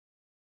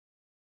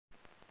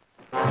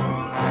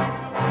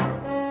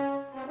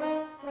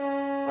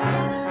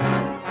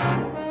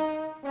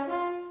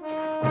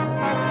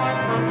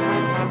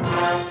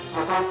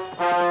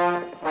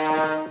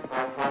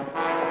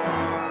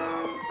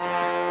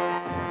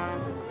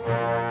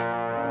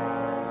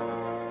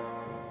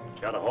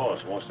Got a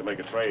horse, wants to make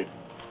a trade.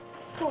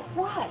 For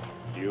what?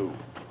 You.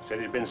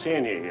 Said he'd been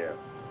seeing you here.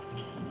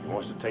 He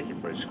wants to take you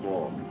for his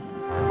squaw.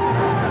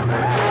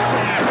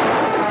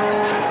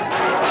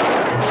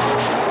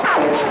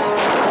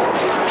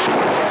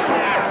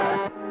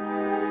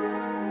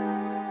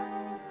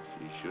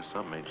 She's sure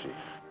something, ain't she?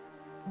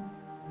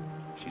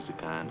 She's the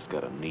kind that's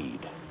got a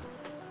need.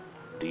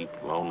 Deep,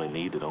 lonely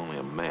need that only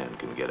a man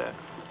can get at.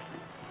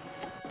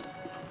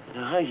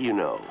 Now, how do you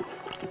know?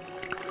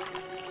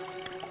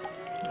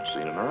 I've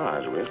seen in her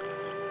eyes, Rick.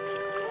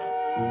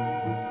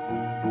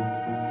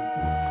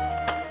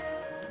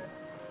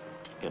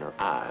 In her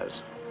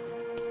eyes.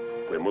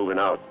 We're moving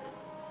out.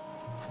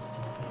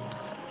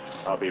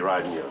 I'll be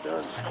riding your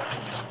guns.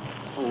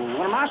 Well,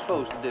 what am I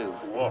supposed to do?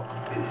 Walk.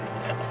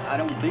 I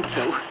don't think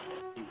so.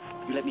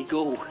 You let me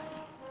go.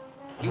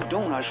 You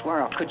don't, I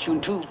swear I'll cut you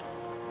in two.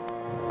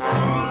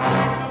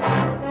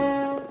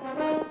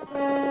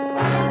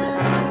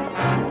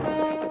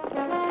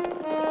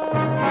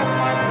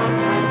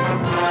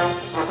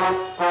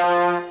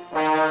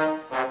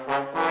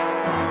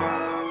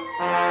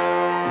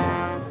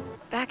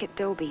 Back at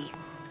Dobie,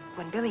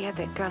 when Billy had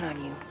that gun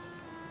on you,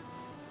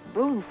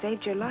 Boone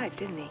saved your life,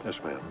 didn't he? Yes,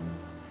 ma'am.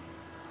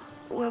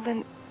 Well,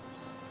 then,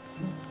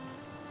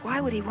 why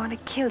would he want to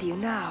kill you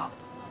now?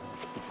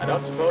 I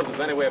don't suppose there's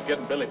any way of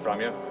getting Billy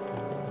from you,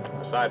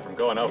 aside from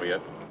going over you.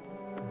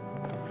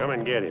 Come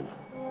and get him.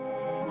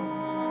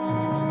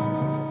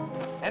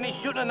 Any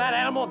shooting in that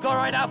animal will go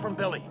right out from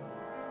Billy.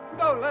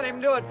 Don't let him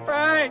do it,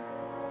 Frank.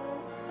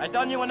 I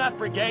done you enough,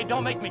 Brigade.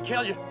 Don't make me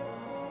kill you.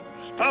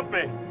 Stop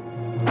me!